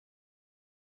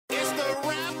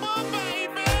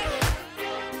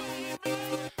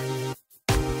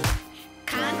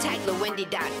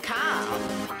LaWendy.com.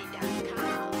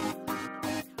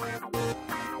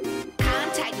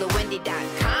 Contact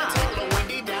LaWendy.com.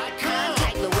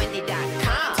 Contact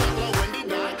LaWendy.com.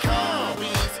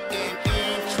 Hobbies and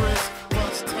interests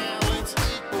plus talents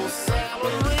equals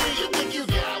salary. You think you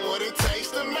got what it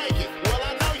takes to make it? Well,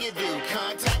 I know you do.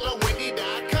 Contact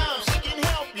LaWendy.com. She can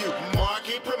help you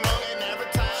market, promote, and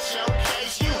advertise,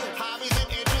 showcase you. Hobbies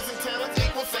and interests and talents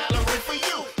equal salary for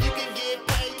you. You can get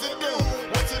paid to do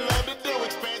what you love to do.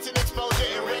 Expansion,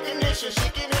 exposure, and recognition. She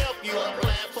can help you. A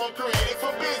platform created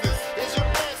for business. It's your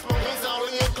best move. It's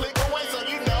only a click away, so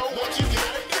you know what you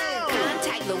gotta do.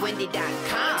 Contact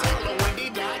LaWendy.com.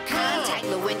 Contact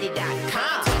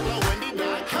LaWendy.com.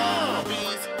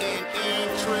 Hobbies and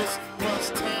interests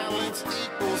plus talents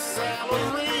equals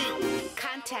salary.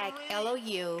 Contact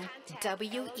LOUWENDY.com.